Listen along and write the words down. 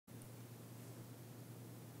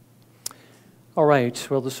All right,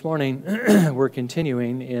 well, this morning we're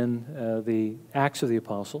continuing in the Acts of the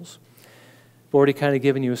Apostles. I've already kind of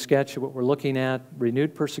given you a sketch of what we're looking at: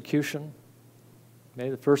 renewed persecution,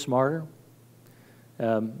 the first martyr,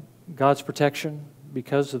 God's protection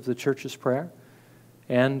because of the church's prayer,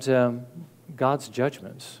 and God's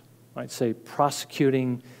judgments, I'd say,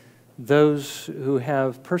 prosecuting those who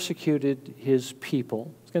have persecuted his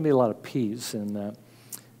people. There's going to be a lot of P's in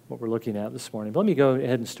what we're looking at this morning. But let me go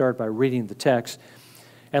ahead and start by reading the text.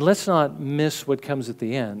 And let's not miss what comes at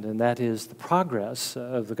the end, and that is the progress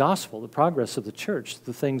of the gospel, the progress of the church,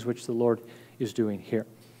 the things which the Lord is doing here.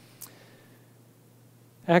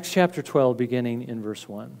 Acts chapter 12, beginning in verse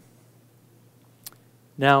 1.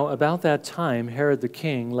 Now, about that time, Herod the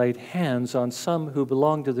king laid hands on some who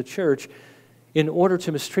belonged to the church in order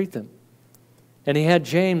to mistreat them. And he had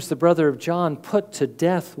James, the brother of John, put to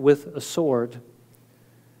death with a sword.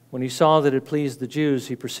 When he saw that it pleased the Jews,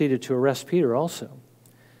 he proceeded to arrest Peter also.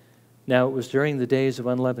 Now it was during the days of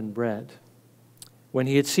unleavened bread. When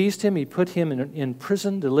he had seized him, he put him in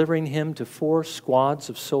prison, delivering him to 4 squads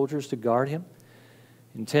of soldiers to guard him,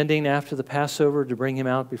 intending after the Passover to bring him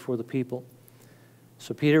out before the people.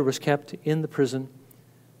 So Peter was kept in the prison,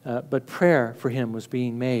 but prayer for him was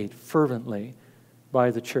being made fervently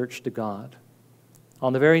by the church to God.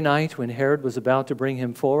 On the very night when Herod was about to bring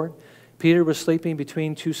him forward, Peter was sleeping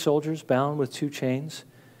between 2 soldiers bound with 2 chains,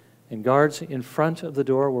 and guards in front of the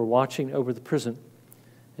door were watching over the prison.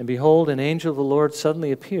 And behold, an angel of the Lord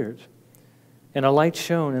suddenly appeared, and a light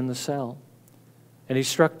shone in the cell. And he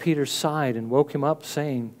struck Peter's side and woke him up,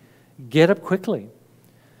 saying, "Get up quickly."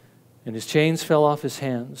 And his chains fell off his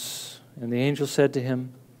hands. And the angel said to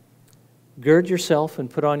him, "Gird yourself and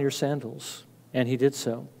put on your sandals." And he did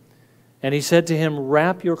so. And he said to him,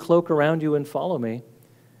 "Wrap your cloak around you and follow me."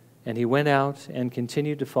 And he went out and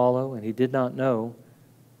continued to follow, and he did not know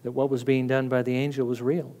that what was being done by the angel was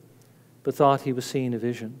real, but thought he was seeing a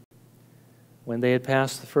vision. When they had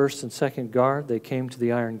passed the first and second guard, they came to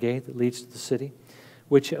the iron gate that leads to the city,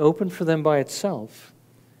 which opened for them by itself.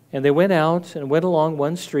 And they went out and went along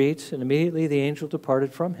one street, and immediately the angel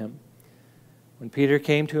departed from him. When Peter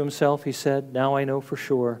came to himself, he said, "Now I know for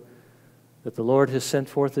sure that the Lord has sent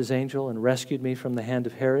forth his angel and rescued me from the hand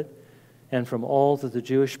of Herod, and from all that the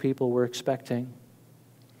Jewish people were expecting."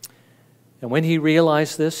 And when he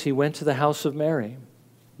realized this, he went to the house of Mary,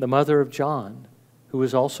 the mother of John, who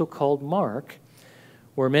was also called Mark,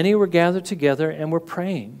 where many were gathered together and were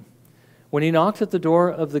praying. When he knocked at the door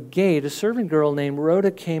of the gate, a servant girl named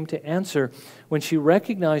Rhoda came to answer. When she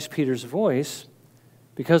recognized Peter's voice,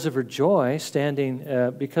 because of her joy, she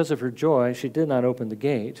did not open the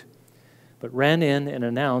gate, but ran in and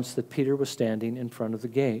announced that Peter was standing in front of the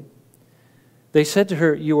gate. They said to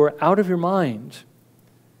her, "You are out of your mind."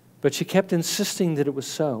 But she kept insisting that it was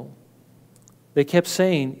so. They kept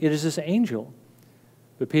saying, "It is this angel."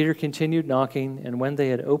 But Peter continued knocking, and when they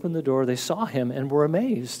had opened the door, they saw him and were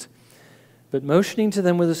amazed. But motioning to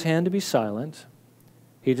them with his hand to be silent,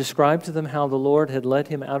 he described to them how the Lord had led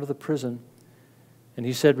him out of the prison. And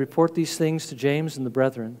he said, "Report these things to James and the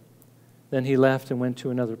brethren." Then he left and went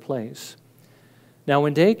to another place. Now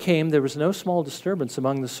when day came, there was no small disturbance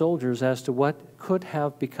among the soldiers as to what could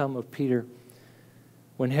have become of Peter.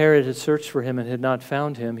 When Herod had searched for him and had not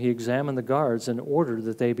found him, he examined the guards and ordered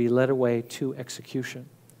that they be led away to execution.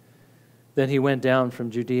 Then he went down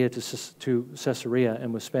from Judea to Caesarea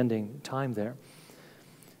and was spending time there.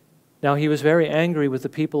 Now he was very angry with the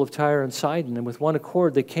people of Tyre and Sidon, and with one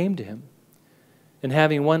accord they came to him. And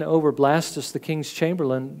having won over Blastus, the king's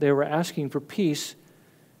chamberlain, they were asking for peace,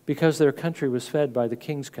 because their country was fed by the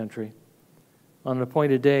king's country. On an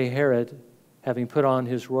appointed day, Herod, having put on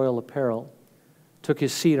his royal apparel, took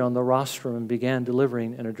his seat on the rostrum and began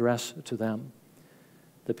delivering an address to them.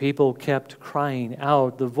 The people kept crying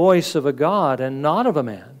out, "The voice of a God and not of a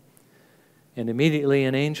man." And immediately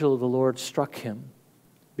an angel of the Lord struck him,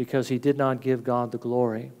 because he did not give God the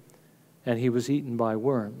glory, and he was eaten by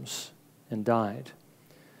worms and died.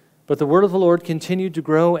 But the word of the Lord continued to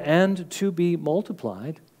grow and to be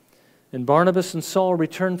multiplied. And Barnabas and Saul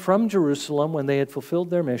returned from Jerusalem when they had fulfilled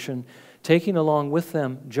their mission, taking along with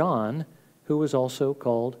them John, who was also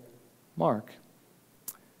called Mark.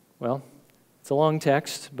 Well, it's a long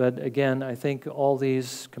text, but again, I think all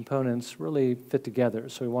these components really fit together.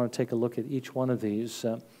 So we want to take a look at each one of these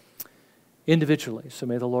individually. So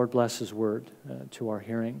may the Lord bless his word to our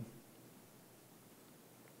hearing.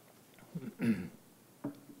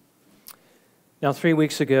 Now, 3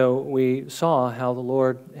 weeks ago, we saw how the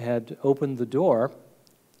Lord had opened the door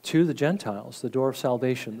to the Gentiles, the door of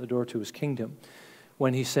salvation, the door to his kingdom,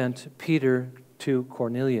 when he sent Peter to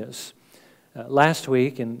Cornelius. Last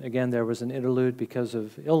week, and again there was an interlude because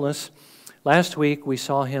of illness, last week we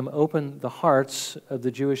saw him open the hearts of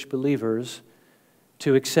the Jewish believers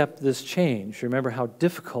to accept this change. Remember how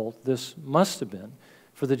difficult this must have been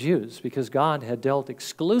for the Jews, because God had dealt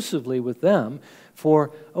exclusively with them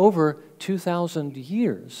for over 2,000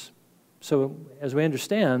 years. So as we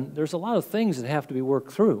understand, there's a lot of things that have to be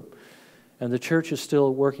worked through, and the church is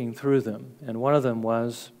still working through them. And one of them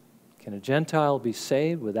was, can a Gentile be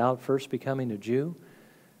saved without first becoming a Jew?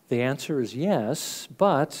 The answer is yes,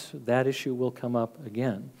 but that issue will come up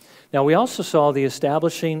again. Now, we also saw the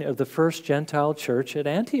establishing of the first Gentile church at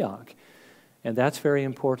Antioch, and that's very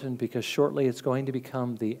important because shortly it's going to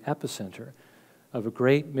become the epicenter of a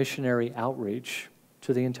great missionary outreach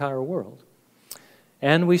to the entire world.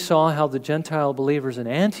 And we saw how the Gentile believers in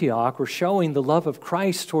Antioch were showing the love of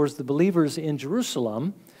Christ towards the believers in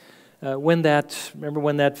Jerusalem remember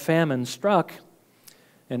when that famine struck,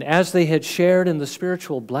 and as they had shared in the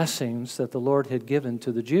spiritual blessings that the Lord had given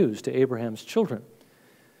to the Jews, to Abraham's children,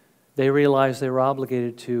 they realized they were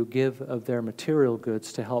obligated to give of their material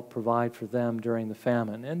goods to help provide for them during the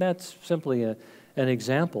famine. And that's simply an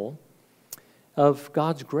example of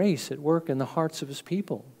God's grace at work in the hearts of His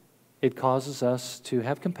people. It causes us to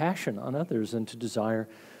have compassion on others and to desire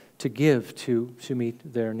to give to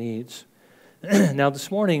meet their needs. Now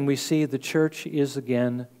this morning we see the church is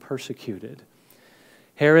again persecuted.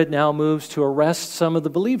 Herod now moves to arrest some of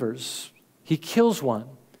the believers. He kills one.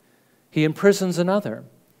 He imprisons another.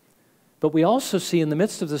 But we also see in the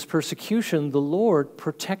midst of this persecution the Lord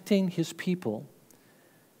protecting His people,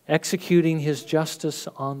 executing His justice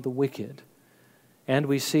on the wicked. And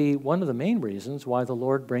we see one of the main reasons why the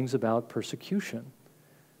Lord brings about persecution,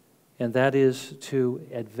 and that is to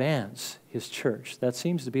advance His church. That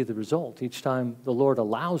seems to be the result each time the Lord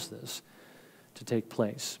allows this to take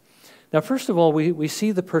place. Now, first of all, we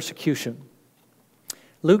see the persecution.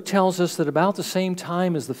 Luke tells us that about the same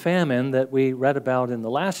time as the famine that we read about in the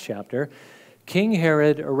last chapter, King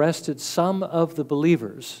Herod arrested some of the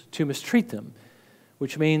believers to mistreat them,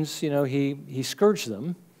 which means, he scourged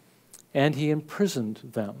them and he imprisoned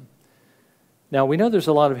them. Now, we know there's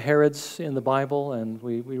a lot of Herods in the Bible, and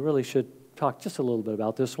we really should talk just a little bit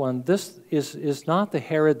about this one. This is not the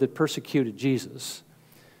Herod that persecuted Jesus,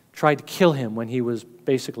 tried to kill him when he was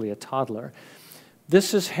basically a toddler.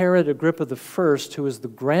 This is Herod Agrippa I, who is the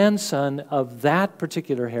grandson of that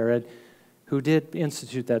particular Herod who did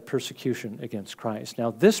institute that persecution against Christ.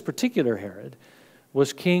 Now, this particular Herod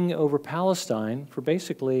was king over Palestine for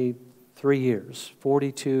basically 3 years,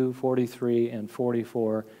 42, 43, and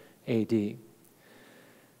 44 AD.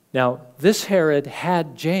 Now, this Herod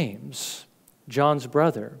had James, John's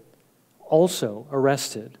brother, also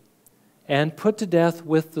arrested and put to death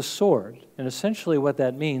with the sword. And essentially what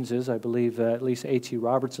that means is, I believe at least A.T.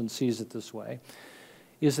 Robertson sees it this way,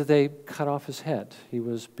 is that they cut off his head. He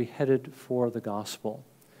was beheaded for the gospel.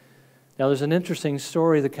 Now, there's an interesting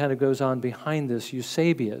story that kind of goes on behind this.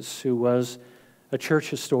 Eusebius, who was a church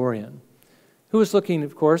historian, who was looking,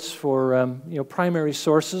 of course, for primary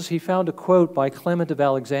sources. He found a quote by Clement of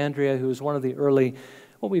Alexandria, who was one of the early,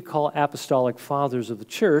 what we call apostolic fathers of the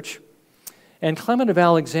church. And Clement of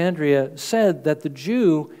Alexandria said that the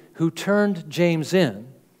Jew who turned James in,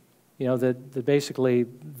 that basically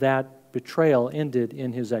that betrayal ended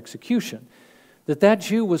in his execution, that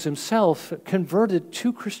Jew was himself converted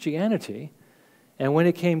to Christianity, and when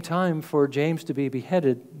it came time for James to be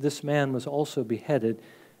beheaded, this man was also beheaded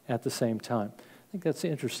at the same time. I think that's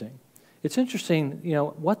interesting. It's interesting,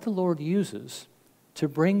 what the Lord uses to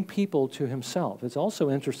bring people to Himself. It's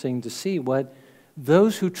also interesting to see what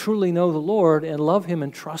those who truly know the Lord and love Him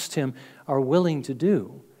and trust Him are willing to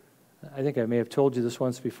do. I think I may have told you this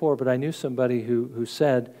once before, but I knew somebody who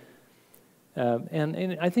said,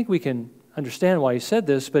 and I think we can understand why he said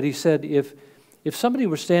this, but he said, if somebody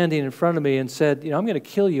were standing in front of me and said, I'm going to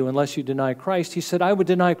kill you unless you deny Christ, he said, I would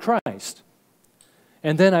deny Christ.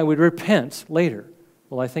 And then I would repent later.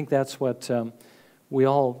 Well, I think that's what we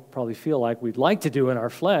all probably feel like we'd like to do in our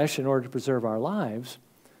flesh in order to preserve our lives.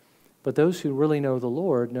 But those who really know the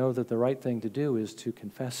Lord know that the right thing to do is to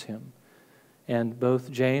confess Him. And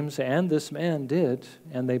both James and this man did,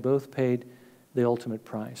 and they both paid the ultimate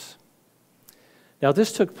price. Now,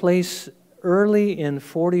 this took place early in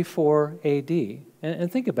 44 AD.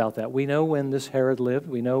 And think about that. We know when this Herod lived.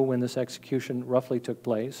 We know when this execution roughly took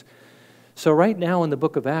place. So right now in the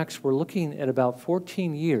book of Acts, we're looking at about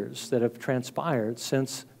 14 years that have transpired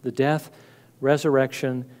since the death,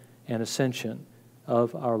 resurrection, and ascension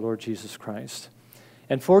of our Lord Jesus Christ.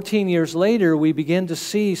 And 14 years later, we begin to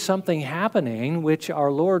see something happening which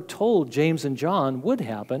our Lord told James and John would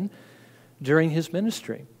happen during His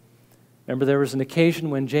ministry. Remember, there was an occasion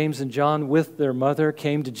when James and John, with their mother,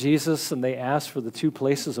 came to Jesus and they asked for the 2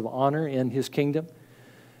 places of honor in his kingdom.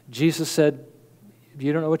 Jesus said,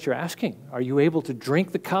 "You don't know what you're asking. Are you able to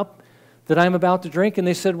drink the cup that I'm about to drink?" And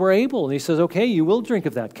they said, "We're able." And he says, "Okay, you will drink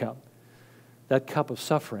of that cup of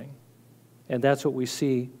suffering." And that's what we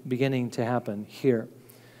see beginning to happen here.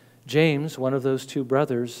 James, one of those 2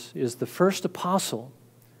 brothers, is the first apostle,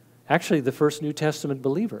 actually the first New Testament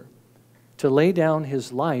believer, to lay down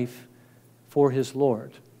his life for his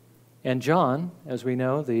Lord. And John, as we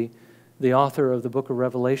know, the author of the book of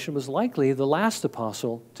Revelation, was likely the last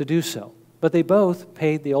apostle to do so. But they both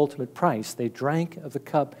paid the ultimate price. They drank of the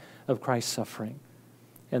cup of Christ's suffering.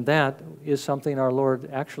 And that is something our Lord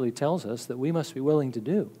actually tells us that we must be willing to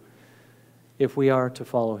do if we are to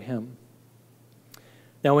follow him.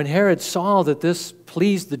 Now, when Herod saw that this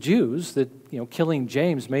pleased the Jews, that killing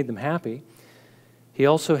James made them happy, he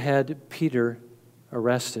also had Peter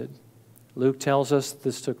arrested. Luke tells us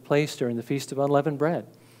this took place during the Feast of Unleavened Bread.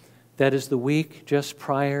 That is the week just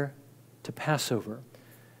prior to Passover,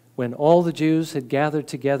 when all the Jews had gathered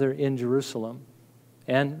together in Jerusalem,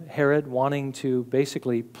 and Herod, wanting to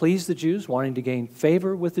basically please the Jews, wanting to gain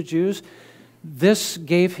favor with the Jews, this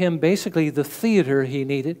gave him basically the theater he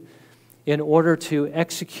needed in order to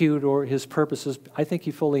execute his purposes. I think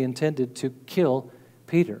he fully intended to kill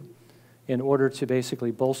Peter in order to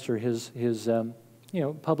basically bolster his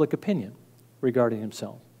public opinion regarding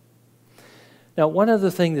himself. Now, one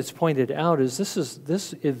other thing that's pointed out is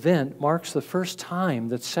this event marks the first time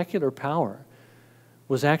that secular power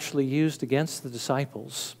was actually used against the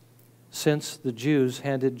disciples since the Jews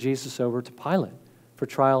handed Jesus over to Pilate for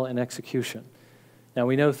trial and execution. Now,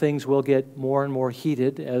 we know things will get more and more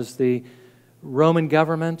heated as the Roman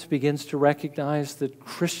government begins to recognize that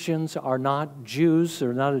Christians are not Jews,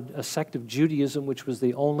 or not a sect of Judaism, which was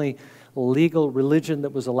the only legal religion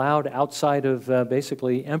that was allowed outside of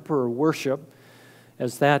basically emperor worship.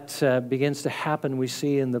 As that begins to happen, we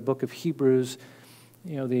see in the book of Hebrews,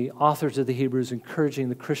 the authors of the Hebrews encouraging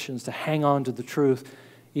the Christians to hang on to the truth,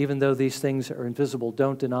 even though these things are invisible.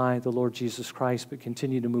 Don't deny the Lord Jesus Christ, but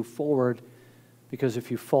continue to move forward, because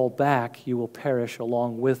if you fall back, you will perish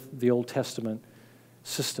along with the Old Testament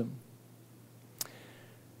system.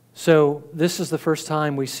 So this is the first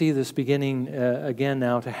time we see this beginning again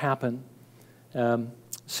now to happen,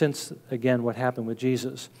 since, again, what happened with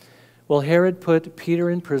Jesus. Well, Herod put Peter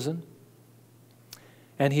in prison,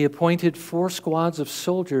 and he appointed 4 squads of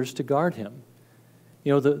soldiers to guard him.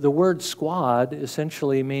 The word squad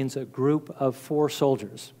essentially means a group of 4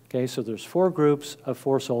 soldiers. Okay, so there's 4 groups of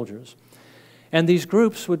 4 soldiers. And these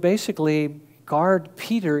groups would basically guard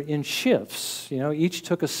Peter in shifts. Each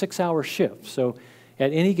took a 6-hour shift. So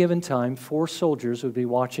at any given time, 4 soldiers would be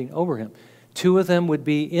watching over him. 2 of them would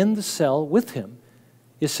be in the cell with him,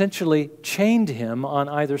 essentially chained him on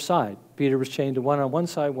either side. Peter was chained to one on one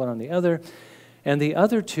side, one on the other, and the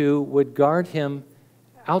other 2 would guard him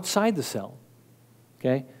outside the cell.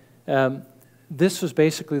 Okay, this was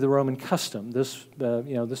basically the Roman custom. This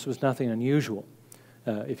was nothing unusual.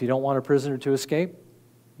 If you don't want a prisoner to escape,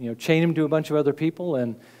 chain him to a bunch of other people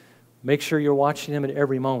and make sure you're watching him at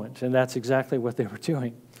every moment. And that's exactly what they were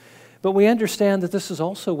doing. But we understand that this is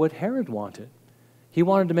also what Herod wanted. He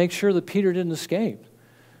wanted to make sure that Peter didn't escape,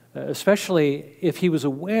 especially if he was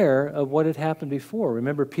aware of what had happened before.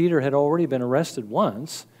 Remember, Peter had already been arrested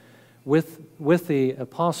once with the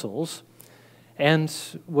apostles and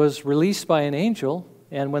was released by an angel.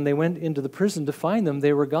 And when they went into the prison to find them,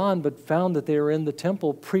 they were gone, but found that they were in the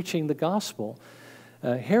temple preaching the gospel.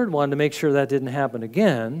 Herod wanted to make sure that didn't happen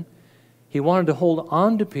again. He wanted to hold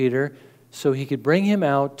on to Peter so he could bring him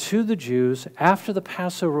out to the Jews after the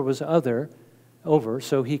Passover was over,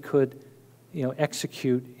 so he could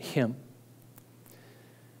execute him.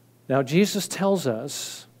 Now, Jesus tells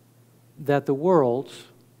us that the world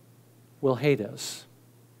will hate us.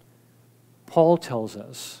 Paul tells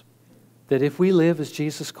us that if we live as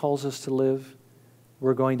Jesus calls us to live,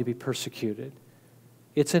 we're going to be persecuted.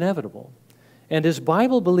 It's inevitable. And as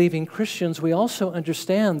Bible-believing Christians, we also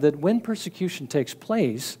understand that when persecution takes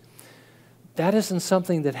place, that isn't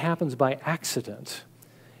something that happens by accident.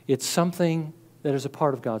 It's something that is a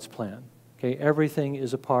part of God's plan. Okay, everything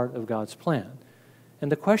is a part of God's plan.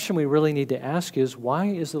 And the question we really need to ask is, why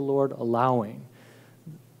is the Lord allowing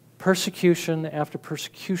persecution after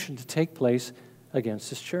persecution to take place against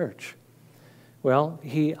His church? Well,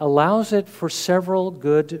 He allows it for several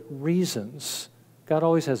good reasons. God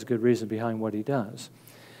always has a good reason behind what He does.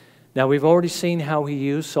 Now, we've already seen how He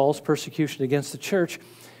used Saul's persecution against the church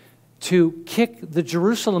to kick the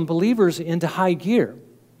Jerusalem believers into high gear.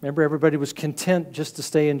 Remember, everybody was content just to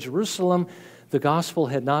stay in Jerusalem. The gospel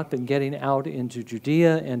had not been getting out into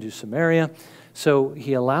Judea and to Samaria, so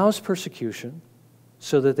he allows persecution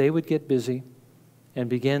so that they would get busy and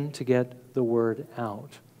begin to get the word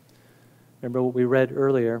out. Remember what we read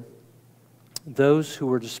earlier? Those who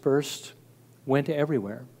were dispersed went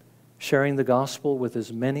everywhere, sharing the gospel with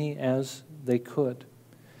as many as they could.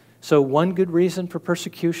 So one good reason for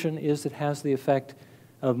persecution is it has the effect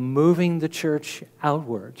of moving the church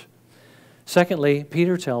outward. Secondly,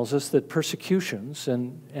 Peter tells us that persecutions,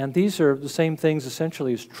 and these are the same things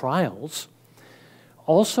essentially as trials,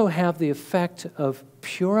 also have the effect of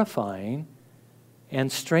purifying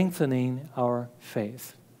and strengthening our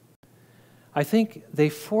faith. I think they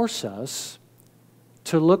force us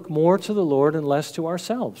to look more to the Lord and less to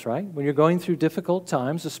ourselves, right? When you're going through difficult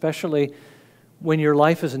times, especially when your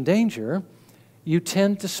life is in danger, you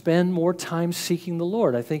tend to spend more time seeking the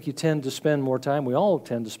Lord. I think you tend to spend more time, we all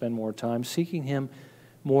tend to spend more time seeking Him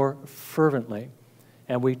more fervently,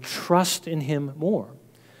 and we trust in Him more.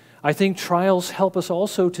 I think trials help us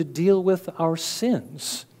also to deal with our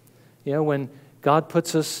sins. You know, when God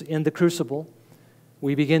puts us in the crucible,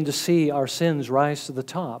 we begin to see our sins rise to the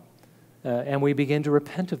top, and we begin to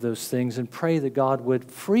repent of those things and pray that God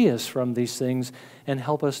would free us from these things and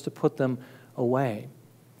help us to put them away.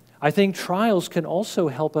 I think trials can also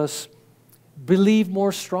help us believe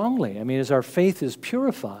more strongly. I mean, as our faith is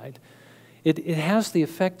purified, it has the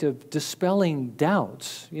effect of dispelling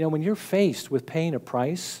doubts. You know, when you're faced with paying a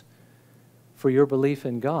price for your belief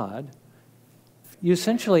in God, you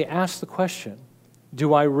essentially ask the question,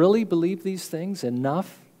 do I really believe these things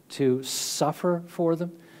enough to suffer for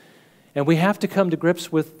them? And we have to come to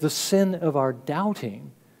grips with the sin of our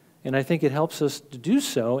doubting. And I think it helps us to do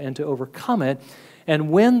so and to overcome it.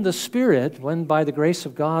 And when the Spirit, when by the grace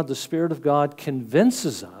of God, the Spirit of God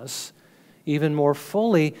convinces us even more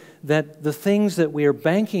fully that the things that we are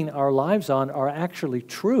banking our lives on are actually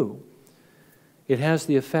true, it has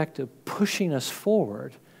the effect of pushing us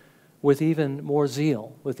forward with even more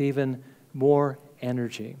zeal, with even more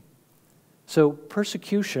energy. So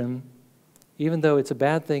persecution, even though it's a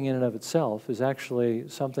bad thing in and of itself, is actually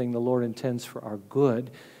something the Lord intends for our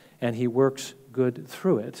good, and He works good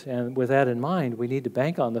through it. And with that in mind, we need to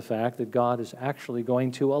bank on the fact that God is actually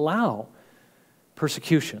going to allow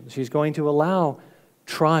persecutions. He's going to allow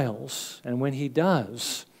trials. And when He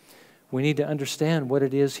does, we need to understand what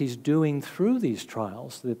it is He's doing through these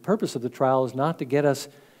trials. The purpose of the trial is not to get us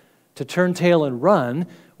to turn tail and run,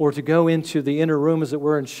 or to go into the inner room, as it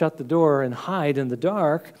were, and shut the door and hide in the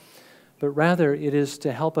dark, but rather it is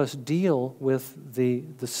to help us deal with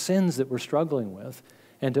the sins that we're struggling with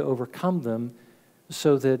and to overcome them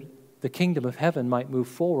so that the kingdom of heaven might move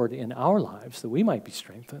forward in our lives, that we might be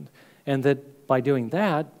strengthened, and that by doing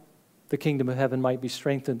that, the kingdom of heaven might be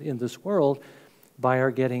strengthened in this world by our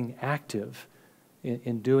getting active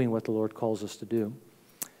in doing what the Lord calls us to do.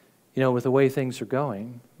 You know, with the way things are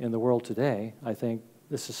going in the world today, I think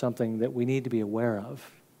this is something that we need to be aware of,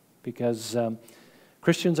 because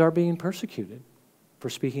Christians are being persecuted for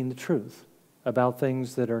speaking the truth about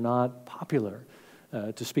things that are not popular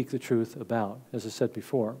to speak the truth about. As I said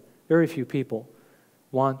before, very few people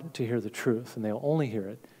want to hear the truth, and they'll only hear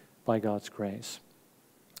it by God's grace.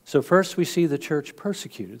 So first, we see the church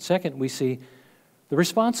persecuted. Second, we see the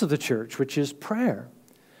response of the church, which is prayer.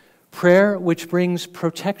 Prayer which brings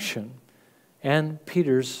protection and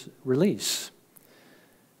Peter's release.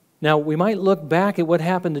 Now, we might look back at what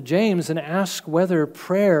happened to James and ask whether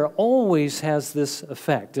prayer always has this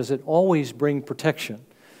effect. Does it always bring protection?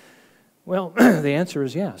 Well, the answer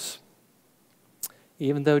is yes.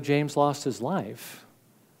 Even though James lost his life,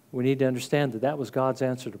 we need to understand that that was God's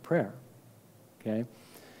answer to prayer. Okay?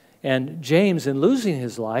 And James, in losing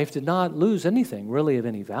his life, did not lose anything really of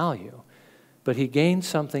any value, but he gained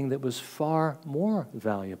something that was far more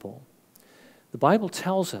valuable. The Bible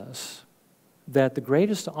tells us that the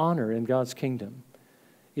greatest honor in God's kingdom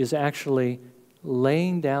is actually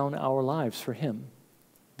laying down our lives for Him,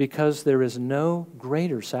 because there is no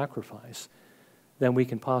greater sacrifice than we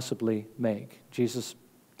can possibly make. Jesus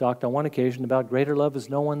talked on one occasion about greater love is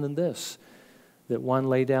no one than this, that one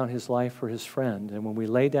lay down his life for his friend. And when we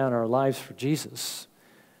lay down our lives for Jesus,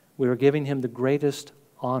 we are giving Him the greatest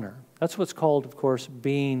honor. That's what's called, of course,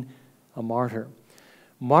 being a martyr.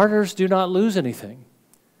 Martyrs do not lose anything,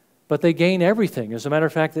 but they gain everything. As a matter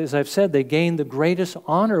of fact, as I've said, they gain the greatest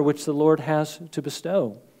honor which the Lord has to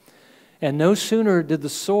bestow. And no sooner did the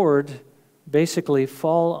sword basically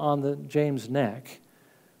fall on James' neck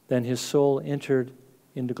than his soul entered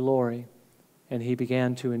into glory, and he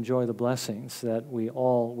began to enjoy the blessings that we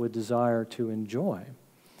all would desire to enjoy.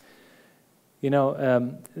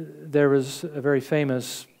 There was a very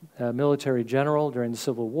famous military general during the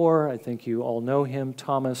Civil War. I think you all know him,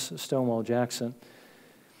 Thomas Stonewall Jackson.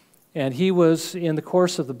 And he was, in the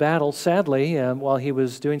course of the battle, sadly, while he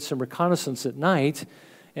was doing some reconnaissance at night,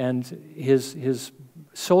 and his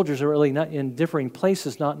soldiers are really not in differing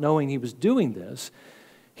places, not knowing he was doing this,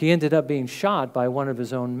 he ended up being shot by one of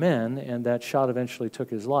his own men, and that shot eventually took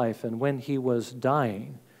his life. And when he was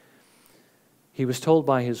dying, he was told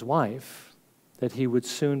by his wife that he would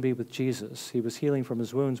soon be with Jesus. He was healing from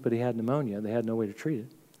his wounds, but he had pneumonia. They had no way to treat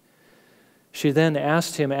it. She then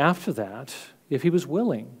asked him after that if he was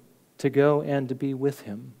willing to go and to be with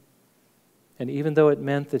him. And even though it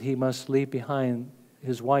meant that he must leave behind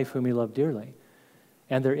his wife, whom he loved dearly,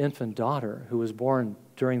 and their infant daughter, who was born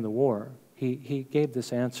during the war, he gave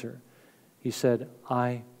this answer. He said,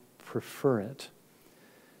 "I prefer it."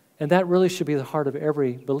 And that really should be the heart of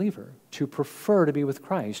every believer, to prefer to be with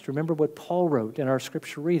Christ. Remember what Paul wrote in our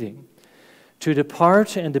scripture reading. To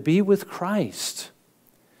depart and to be with Christ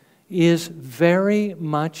is very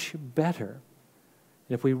much better.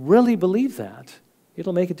 And if we really believe that,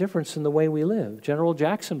 it'll make a difference in the way we live. General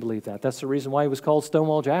Jackson believed that. That's the reason why he was called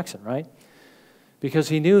Stonewall Jackson, right? Because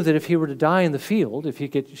he knew that if he were to die in the field, if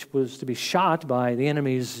he was to be shot by the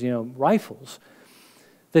enemy's rifles,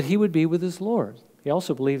 that he would be with his Lord. He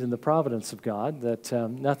also believed in the providence of God, that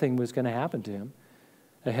nothing was going to happen to him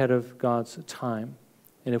ahead of God's time.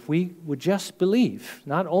 And if we would just believe,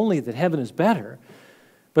 not only that heaven is better,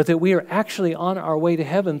 but that we are actually on our way to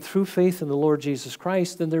heaven through faith in the Lord Jesus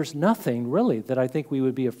Christ, then there's nothing really that I think we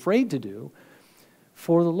would be afraid to do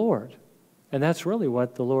for the Lord. And that's really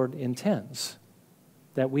what the Lord intends,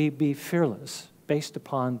 that we be fearless, based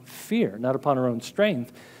upon fear, not upon our own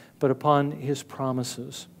strength, but upon His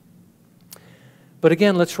promises. But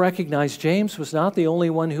again, let's recognize James was not the only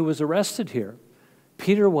one who was arrested here.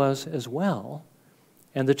 Peter was as well,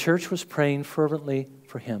 and the church was praying fervently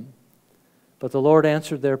for him. But the Lord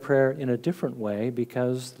answered their prayer in a different way,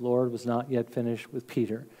 because the Lord was not yet finished with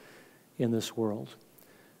Peter in this world.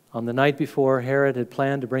 On the night before, Herod had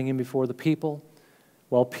planned to bring him before the people.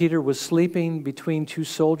 While Peter was sleeping between two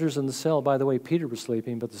soldiers in the cell, by the way, Peter was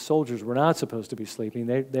sleeping, but the soldiers were not supposed to be sleeping.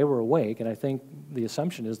 They were awake, and I think the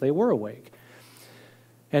assumption is they were awake.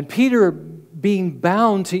 And Peter, being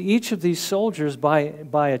bound to each of these soldiers by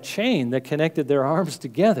a chain that connected their arms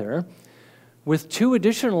together, with two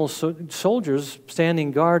additional soldiers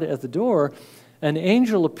standing guard at the door, an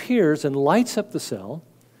angel appears and lights up the cell,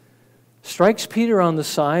 strikes Peter on the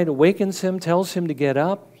side, awakens him, tells him to get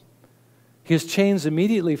up. His chains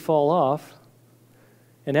immediately fall off.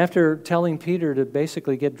 And after telling Peter to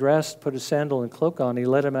basically get dressed, put his sandal and cloak on, he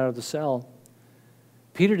let him out of the cell.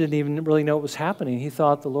 Peter didn't even really know what was happening. He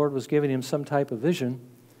thought the Lord was giving him some type of vision.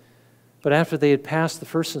 But after they had passed the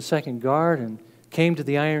first and second guard and came to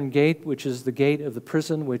the iron gate, which is the gate of the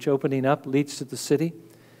prison, which opening up leads to the city,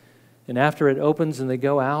 and after it opens and they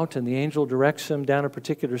go out and the angel directs him down a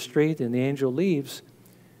particular street and the angel leaves,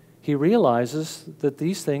 he realizes that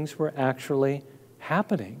these things were actually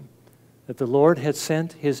happening, that the Lord had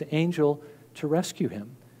sent His angel to rescue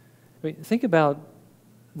him. I mean, think about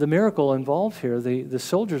the miracle involved here. The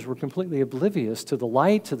soldiers were completely oblivious to the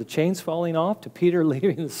light, to the chains falling off, to Peter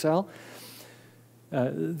leaving the cell.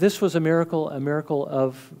 This was a miracle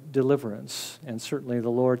of deliverance, and certainly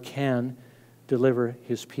the Lord can deliver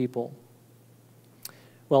His people.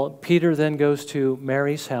 Well, Peter then goes to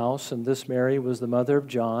Mary's house, and this Mary was the mother of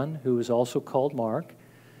John, who is also called Mark,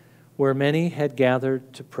 where many had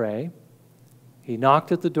gathered to pray. He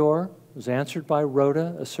knocked at the door, was answered by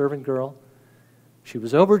Rhoda, a servant girl. She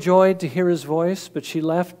was overjoyed to hear his voice, but she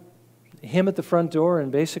left him at the front door and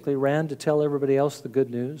basically ran to tell everybody else the good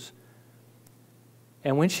news.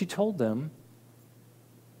 And when she told them,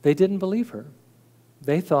 they didn't believe her.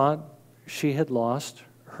 They thought she had lost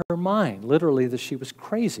her mind, literally that she was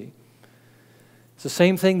crazy. It's the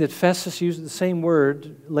same thing that Festus used the same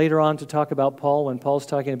word later on to talk about Paul, when Paul's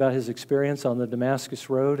talking about his experience on the Damascus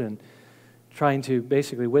Road and trying to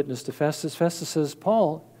basically witness to Festus. Festus says,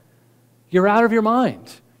 Paul, you're out of your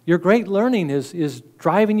mind. Your great learning is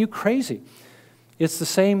driving you crazy. It's the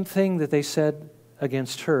same thing that they said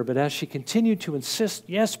against her. But as she continued to insist,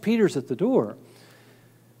 yes, Peter's at the door,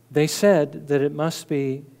 they said that it must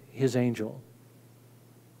be his angel.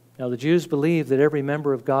 Now, the Jews believe that every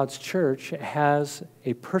member of God's church has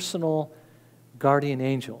a personal guardian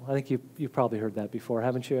angel. I think you've probably heard that before,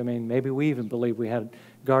 haven't you? I mean, maybe we even believe we had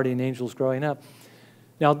guardian angels growing up.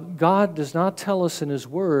 Now, God does not tell us in His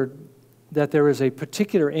Word that there is a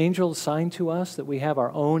particular angel assigned to us, that we have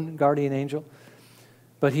our own guardian angel.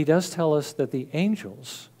 But He does tell us that the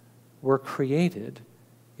angels were created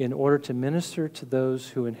in order to minister to those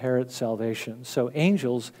who inherit salvation. So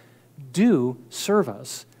angels do serve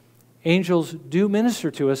us. Angels do minister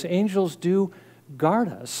to us. Angels do guard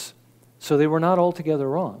us. So they were not altogether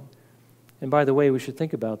wrong. And by the way, we should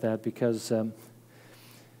think about that because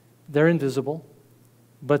they're invisible,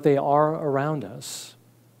 but they are around us,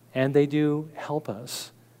 and they do help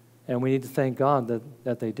us. And we need to thank God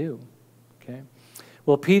that they do. Okay?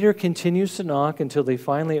 Well, Peter continues to knock until they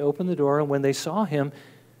finally open the door, and when they saw him,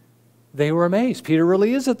 they were amazed. Peter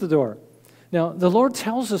really is at the door. Now, the Lord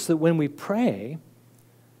tells us that when we pray,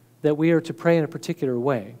 that we are to pray in a particular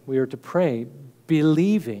way. We are to pray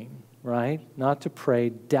believing, right? Not to pray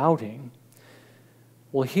doubting.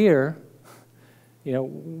 Well, here,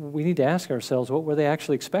 we need to ask ourselves, what were they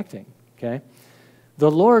actually expecting? Okay?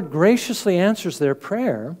 The Lord graciously answers their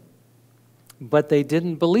prayer, but they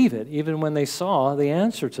didn't believe it, even when they saw the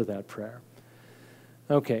answer to that prayer.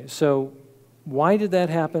 Okay, so why did that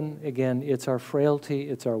happen? Again, it's our frailty,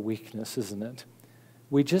 it's our weakness, isn't it?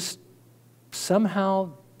 We just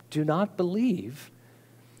somehow do not believe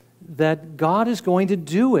that God is going to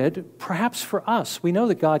do it, perhaps for us. We know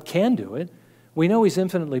that God can do it. We know He's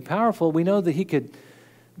infinitely powerful. We know that He could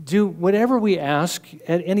do whatever we ask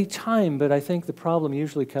at any time, but I think the problem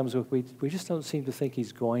usually comes with we just don't seem to think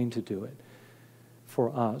He's going to do it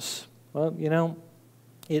for us. Well,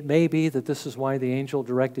 it may be that this is why the angel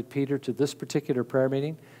directed Peter to this particular prayer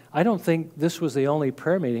meeting. I don't think this was the only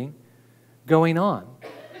prayer meeting going on.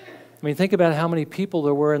 I mean, think about how many people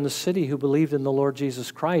there were in the city who believed in the Lord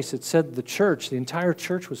Jesus Christ. It said the entire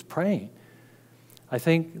church was praying. I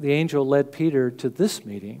think the angel led Peter to this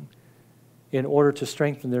meeting in order to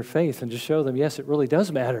strengthen their faith and to show them, yes, it really does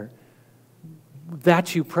matter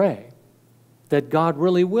that you pray, that God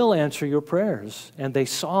really will answer your prayers. And they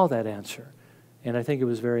saw that answer. And I think it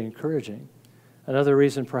was very encouraging. Another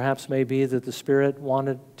reason perhaps may be that the Spirit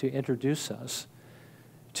wanted to introduce us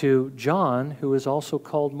to John, who is also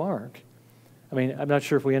called Mark. I mean, I'm not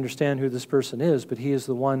sure if we understand who this person is, but he is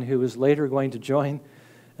the one who is later going to join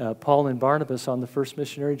Paul and Barnabas on the first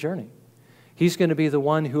missionary journey. He's going to be the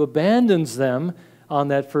one who abandons them on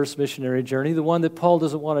that first missionary journey, the one that Paul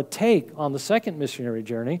doesn't want to take on the second missionary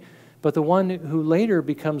journey, but the one who later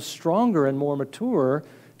becomes stronger and more mature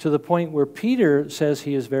to the point where Peter says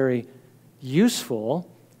he is very useful,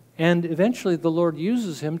 and eventually the Lord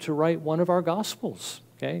uses him to write one of our Gospels.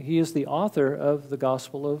 Okay? He is the author of the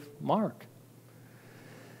Gospel of Mark.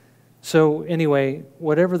 So anyway,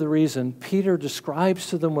 whatever the reason, Peter describes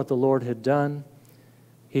to them what the Lord had done.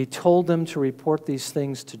 He told them to report these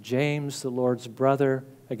things to James, the Lord's brother.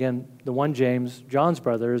 Again, the one James, John's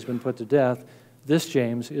brother, has been put to death. This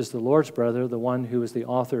James is the Lord's brother, the one who is the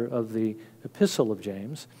author of the epistle of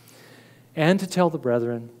James. And to tell the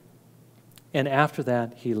brethren, and after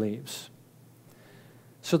that he leaves.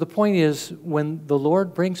 So the point is, when the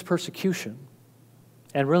Lord brings persecution,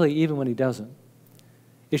 and really even when He doesn't,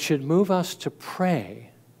 it should move us to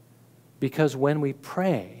pray, because when we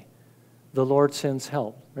pray, the Lord sends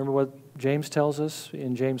help. Remember what James tells us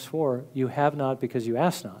in James 4, you have not because you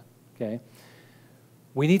ask not. Okay?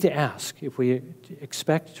 We need to ask if we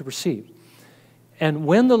expect to receive. And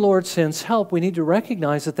when the Lord sends help, we need to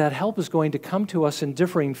recognize that that help is going to come to us in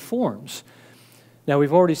differing forms. Now,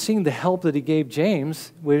 we've already seen the help that He gave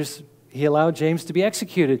James, which He allowed James to be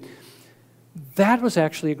executed. That was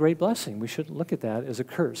actually a great blessing. We shouldn't look at that as a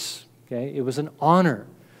curse. Okay? It was an honor.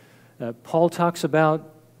 Paul talks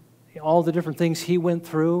about all the different things he went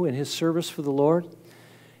through in his service for the Lord.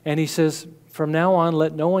 And he says, from now on,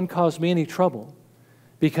 let no one cause me any trouble,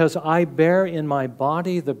 because I bear in my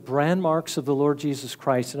body the brand marks of the Lord Jesus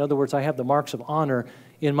Christ. In other words, I have the marks of honor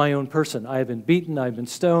in my own person. I have been beaten, I've been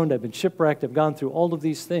stoned, I've been shipwrecked, I've gone through all of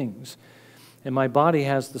these things. And my body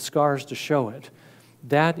has the scars to show it.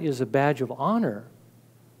 That is a badge of honor,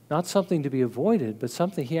 not something to be avoided, but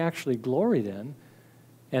something he actually gloried in.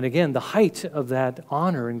 And again, the height of that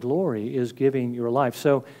honor and glory is giving your life.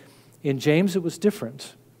 So in James it was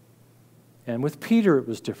different. And with Peter it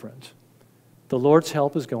was different. The Lord's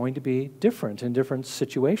help is going to be different in different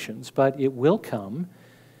situations, but it will come,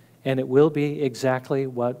 and it will be exactly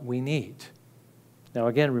what we need. Now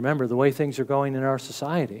again, remember the way things are going in our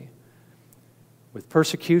society, with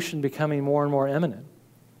persecution becoming more and more imminent,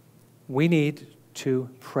 we need to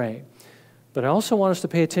pray. But I also want us to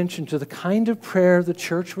pay attention to the kind of prayer the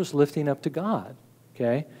church was lifting up to God.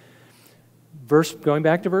 Okay? Going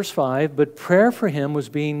back to verse 5, but prayer for him was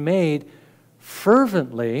being made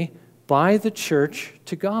fervently by the church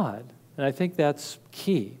to God. And I think that's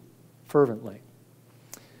key, fervently.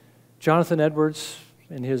 Jonathan Edwards,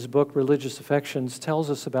 in his book Religious Affections, tells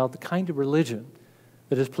us about the kind of religion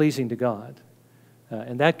that is pleasing to God.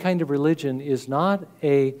 And that kind of religion is not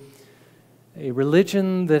a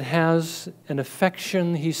religion that has an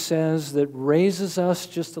affection, he says, that raises us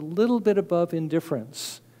just a little bit above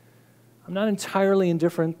indifference. I'm not entirely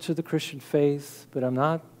indifferent to the Christian faith, but I'm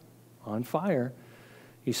not on fire.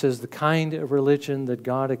 He says the kind of religion that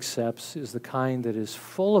God accepts is the kind that is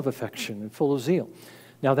full of affection and full of zeal.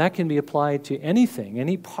 Now, that can be applied to anything,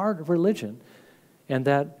 any part of religion, and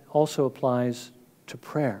that also applies to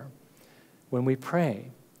prayer. When we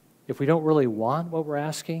pray, if we don't really want what we're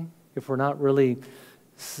asking, if we're not really,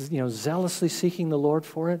 zealously seeking the Lord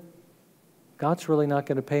for it, God's really not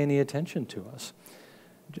going to pay any attention to us.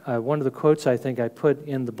 One of the quotes I think I put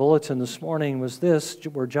in the bulletin this morning was this,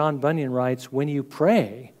 where John Bunyan writes, "When you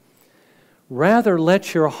pray, rather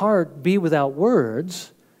let your heart be without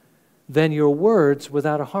words than your words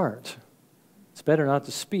without a heart." It's better not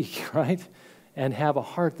to speak, right? And have a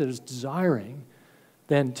heart that is desiring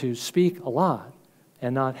than to speak a lot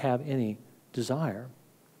and not have any desire.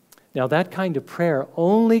 Now, that kind of prayer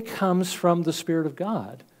only comes from the Spirit of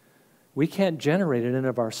God. We can't generate it in and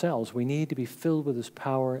of ourselves. We need to be filled with His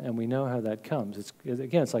power, and we know how that comes.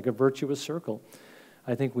 It's like a virtuous circle.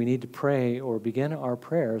 I think we need to pray or begin our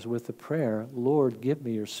prayers with the prayer, "Lord, give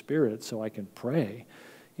me your Spirit so I can pray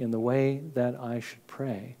in the way that I should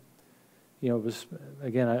pray." It was,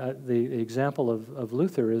 again, the example of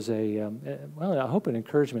Luther is I hope an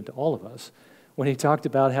encouragement to all of us. When he talked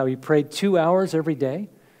about how he prayed 2 hours every day,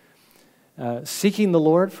 seeking the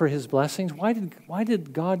Lord for His blessings. Why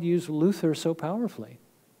did God use Luther so powerfully?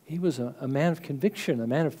 He was a man of conviction, a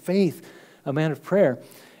man of faith, a man of prayer.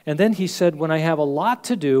 And then he said, when I have a lot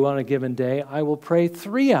to do on a given day, I will pray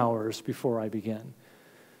 3 hours before I begin.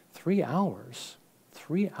 3 hours?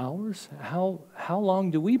 3 hours? How long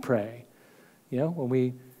do we pray? When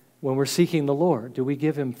we're seeking the Lord, do we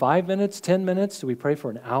give Him 5 minutes, 10 minutes? Do we pray for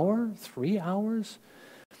an hour, 3 hours?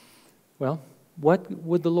 Well, what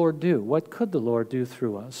would the Lord do? What could the Lord do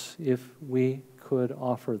through us if we could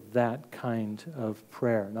offer that kind of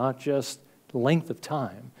prayer? Not just length of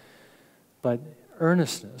time, but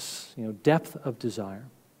earnestness, depth of desire.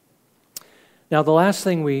 Now, the last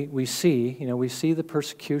thing we see, we see the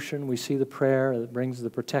persecution, we see the prayer that brings the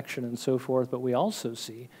protection and so forth, but we also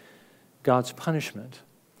see God's punishment.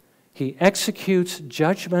 He executes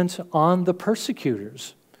judgment on the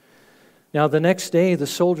persecutors. Now, the next day, the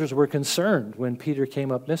soldiers were concerned when Peter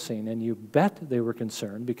came up missing, and you bet they were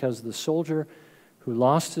concerned because the soldier who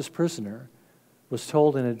lost his prisoner was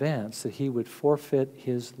told in advance that he would forfeit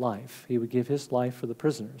his life. He would give his life for the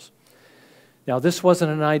prisoners. Now, this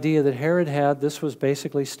wasn't an idea that Herod had. This was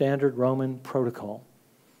basically standard Roman protocol.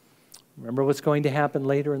 Remember what's going to happen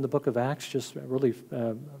later in the book of Acts, just really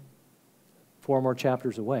 4 more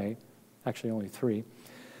chapters away, actually only 3.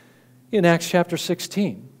 In Acts chapter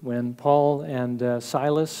 16, when Paul and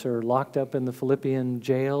Silas are locked up in the Philippian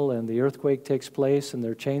jail and the earthquake takes place and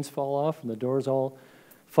their chains fall off and the doors all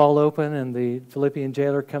fall open and the Philippian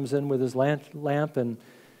jailer comes in with his lamp and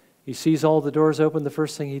he sees all the doors open, the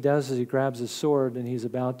first thing he does is he grabs his sword and he's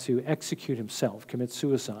about to execute himself, commit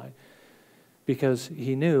suicide, because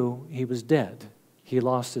he knew he was dead. He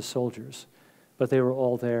lost his soldiers. But they were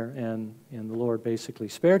all there and the Lord basically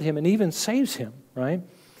spared him and even saves him, right?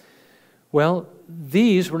 Well,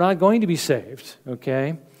 these were not going to be saved,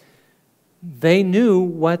 okay? They knew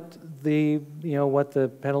what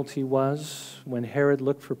the penalty was. When Herod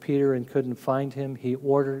looked for Peter and couldn't find him, he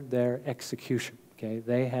ordered their execution, okay?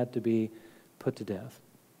 They had to be put to death.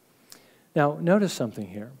 Now, notice something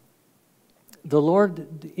here. The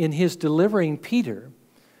Lord, in His delivering Peter,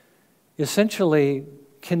 essentially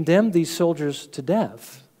condemned these soldiers to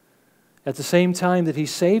death. At the same time that He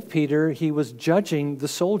saved Peter, He was judging the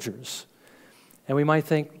soldiers. And we might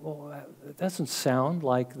think, well, that doesn't sound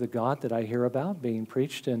like the God that I hear about being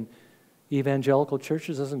preached in evangelical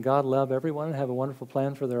churches. Doesn't God love everyone and have a wonderful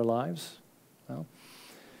plan for their lives? Well,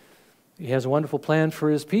 He has a wonderful plan for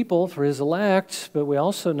His people, for His elect, but we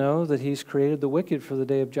also know that He's created the wicked for the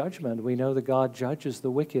day of judgment. We know that God judges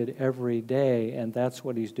the wicked every day, and that's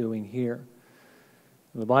what He's doing here.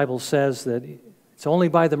 The Bible says that it's only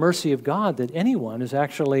by the mercy of God that anyone is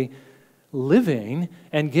actually living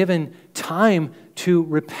and given time to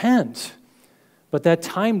repent. But that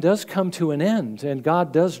time does come to an end, and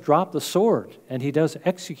God does drop the sword, and He does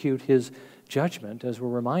execute His judgment, as we're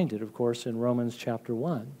reminded, of course, in Romans chapter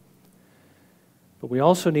 1. But we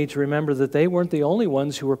also need to remember that they weren't the only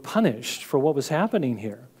ones who were punished for what was happening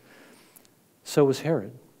here. So was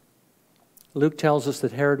Herod. Luke tells us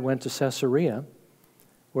that Herod went to Caesarea,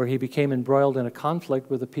 where he became embroiled in a conflict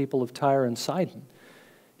with the people of Tyre and Sidon.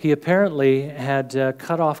 He apparently had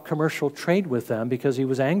cut off commercial trade with them because he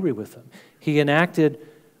was angry with them. He enacted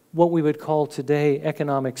what we would call today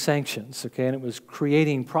economic sanctions, okay, and it was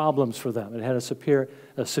creating problems for them. It had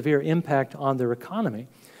a severe impact on their economy.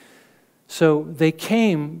 So they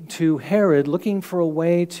came to Herod looking for a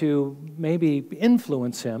way to maybe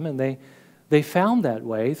influence him, and they found that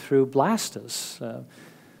way through Blastus,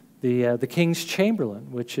 the king's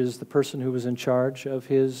chamberlain, which is the person who was in charge of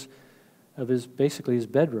his basically his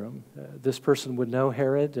bedroom. This person would know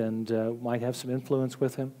Herod and might have some influence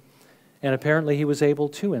with him. And apparently he was able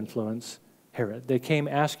to influence Herod. They came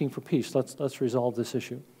asking for peace. Let's resolve this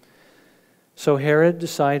issue. So Herod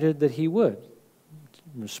decided that he would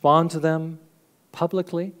respond to them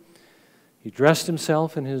publicly. He dressed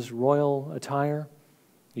himself in his royal attire.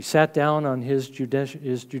 He sat down on his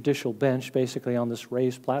judicial bench, basically on this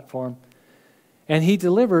raised platform, and he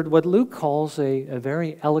delivered what Luke calls a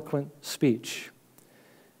very eloquent speech.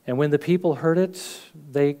 And when the people heard it,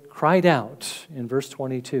 they cried out in verse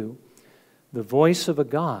 22, "The voice of a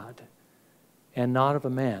God and not of a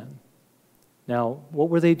man." Now, what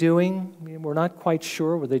were they doing? We're not quite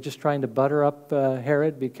sure. Were they just trying to butter up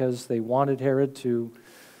Herod because they wanted Herod to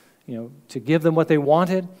give them what they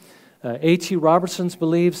wanted? A.T. Robertson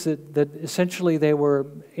believes that essentially they were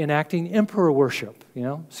enacting emperor worship,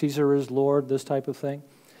 Caesar is Lord, this type of thing.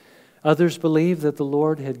 Others believe that the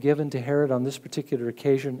Lord had given to Herod on this particular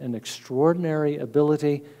occasion an extraordinary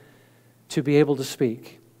ability to be able to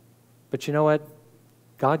speak. But you know what?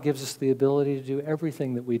 God gives us the ability to do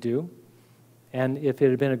everything that we do. And if it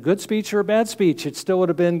had been a good speech or a bad speech, it still would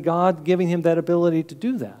have been God giving him that ability to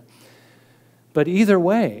do that. But either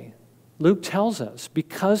way, Luke tells us,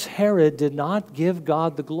 because Herod did not give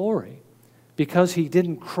God the glory, because he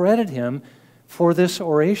didn't credit him for this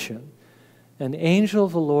oration, an angel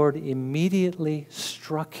of the Lord immediately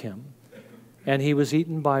struck him, and he was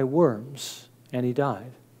eaten by worms, and he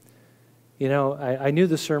died. I knew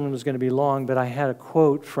the sermon was going to be long, but I had a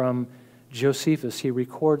quote from Josephus. He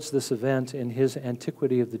records this event in his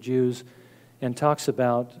Antiquity of the Jews and talks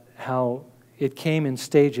about how it came in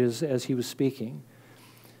stages as he was speaking,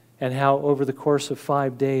 and how over the course of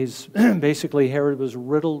 5 days, basically Herod was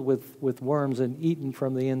riddled with worms and eaten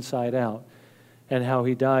from the inside out, and how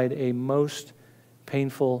he died a most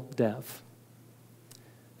painful death.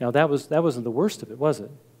 Now that wasn't the worst of it, was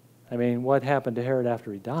it? I mean, what happened to Herod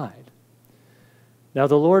after he died? Now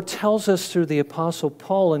the Lord tells us through the Apostle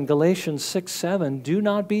Paul in Galatians 6:7, "Do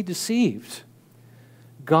not be deceived.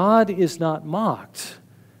 God is not mocked,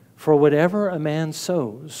 for whatever a man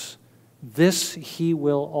sows, this he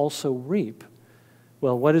will also reap."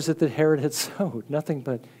 Well, what is it that Herod had sowed? Nothing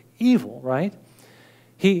but evil, right?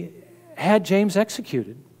 He had James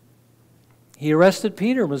executed. He arrested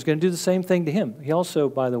Peter and was going to do the same thing to him. He also,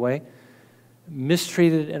 by the way,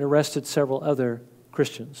 mistreated and arrested several other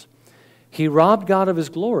Christians. He robbed God of his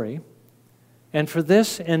glory, and for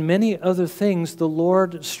this and many other things, the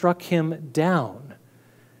Lord struck him down.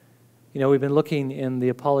 We've been looking in the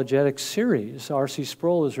apologetics series. R.C.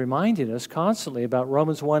 Sproul is reminding us constantly about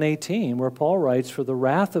Romans 1:18, where Paul writes, "For the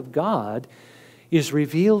wrath of God is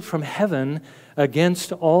revealed from heaven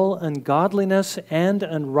against all ungodliness and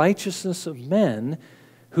unrighteousness of men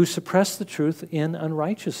who suppress the truth in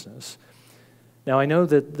unrighteousness." Now, I know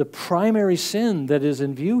that the primary sin that is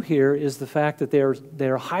in view here is the fact that they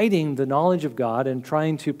are hiding the knowledge of God and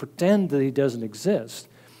trying to pretend that he doesn't exist.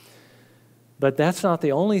 But that's not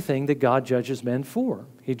the only thing that God judges men for.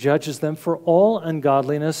 He judges them for all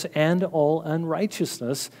ungodliness and all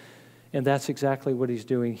unrighteousness, and that's exactly what he's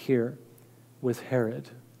doing here with Herod.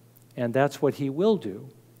 And that's what he will do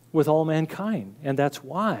with all mankind. And that's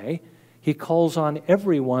why he calls on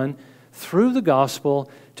everyone through the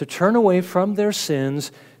gospel to turn away from their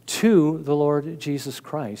sins to the Lord Jesus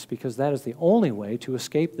Christ, because that is the only way to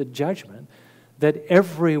escape the judgment that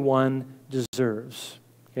everyone deserves.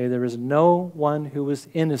 Okay, there is no one who is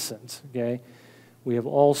innocent. Okay, we have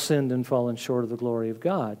all sinned and fallen short of the glory of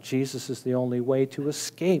God. Jesus is the only way to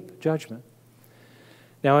escape judgment.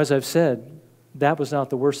 Now, as I've said, that was not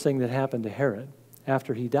the worst thing that happened to Herod.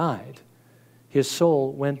 After he died, his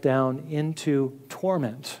soul went down into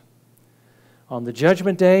torment. On the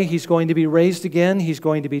judgment day, he's going to be raised again. He's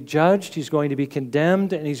going to be judged. He's going to be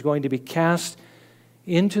condemned, and he's going to be cast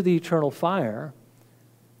into the eternal fire,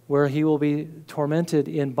 where he will be tormented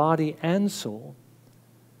in body and soul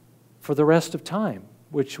for the rest of time,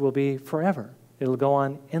 which will be forever. It'll go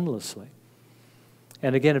on endlessly.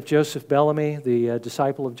 And again, if Joseph Bellamy, the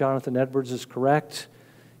disciple of Jonathan Edwards, is correct,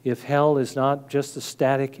 if hell is not just a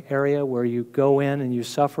static area where you go in and you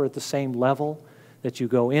suffer at the same level that you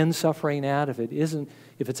go in suffering at. If it isn't,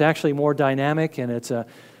 if it's actually more dynamic and it's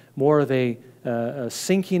more of a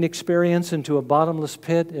sinking experience into a bottomless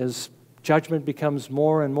pit as judgment becomes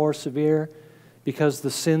more and more severe because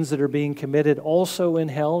the sins that are being committed also in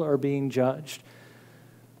hell are being judged,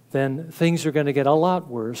 then things are going to get a lot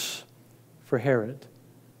worse for Herod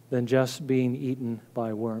than just being eaten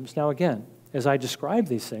by worms. Now again, as I describe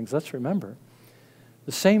these things, let's remember,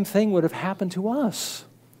 the same thing would have happened to us,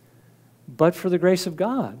 but for the grace of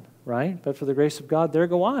God, right? But for the grace of God, there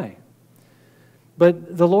go I.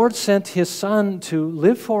 But the Lord sent His Son to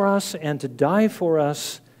live for us and to die for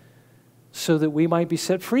us so that we might be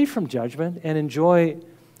set free from judgment and enjoy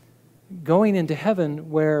going into heaven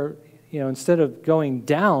where, instead of going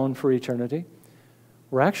down for eternity,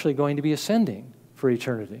 we're actually going to be ascending for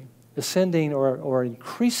eternity. Ascending or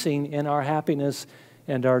increasing in our happiness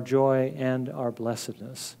and our joy and our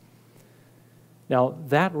blessedness. Now,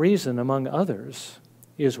 that reason, among others,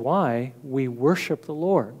 is why we worship the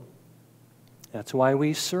Lord. That's why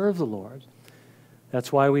we serve the Lord.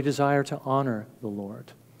 That's why we desire to honor the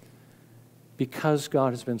Lord. Because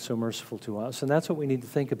God has been so merciful to us. And that's what we need to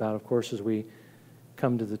think about, of course, as we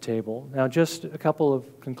come to the table. Now, just a couple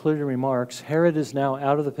of concluding remarks. Herod is now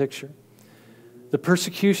out of the picture. The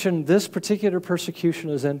persecution, this particular persecution,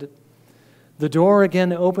 has ended. The door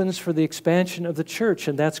again opens for the expansion of the church,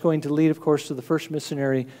 and that's going to lead, of course, to the first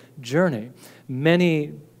missionary journey.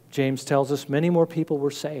 Many, James tells us, many more people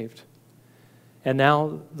were saved. And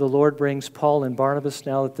now the Lord brings Paul and Barnabas.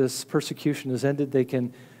 Now that this persecution has ended, they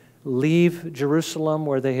can leave Jerusalem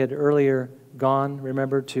where they had earlier gone,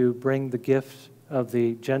 remember, to bring the gift of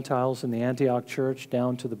the Gentiles in the Antioch church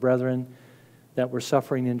down to the brethren that were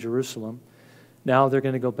suffering in Jerusalem. Now they're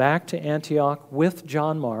going to go back to Antioch with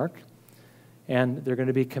John Mark, and they're going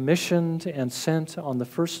to be commissioned and sent on the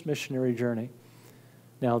first missionary journey.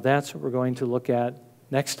 Now that's what we're going to look at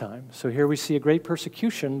next time. So here we see a great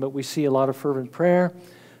persecution, but we see a lot of fervent prayer,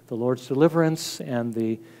 the Lord's deliverance, and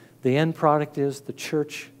the end product is the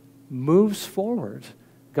church moves forward.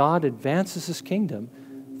 God advances His kingdom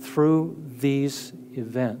through these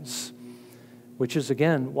events, which is,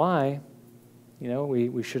 again, why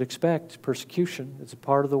we should expect persecution. It's a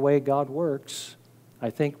part of the way God works. I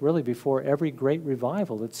think really before every great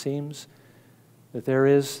revival, it seems that there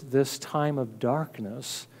is this time of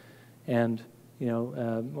darkness and,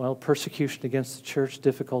 persecution against the church,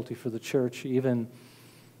 difficulty for the church, even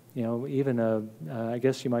I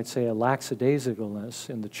guess you might say a lackadaisicalness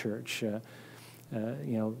in the church.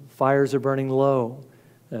 Fires are burning low.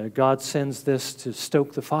 God sends this to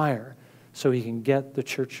stoke the fire so He can get the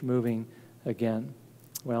church moving again.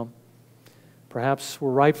 Well, perhaps we're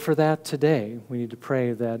ripe for that today. We need to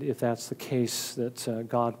pray that if that's the case, that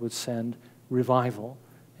God would send revival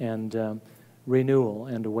and renewal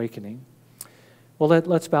and awakening. Well,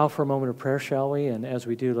 let's bow for a moment of prayer, shall we? And as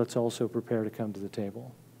we do, let's also prepare to come to the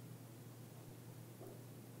table.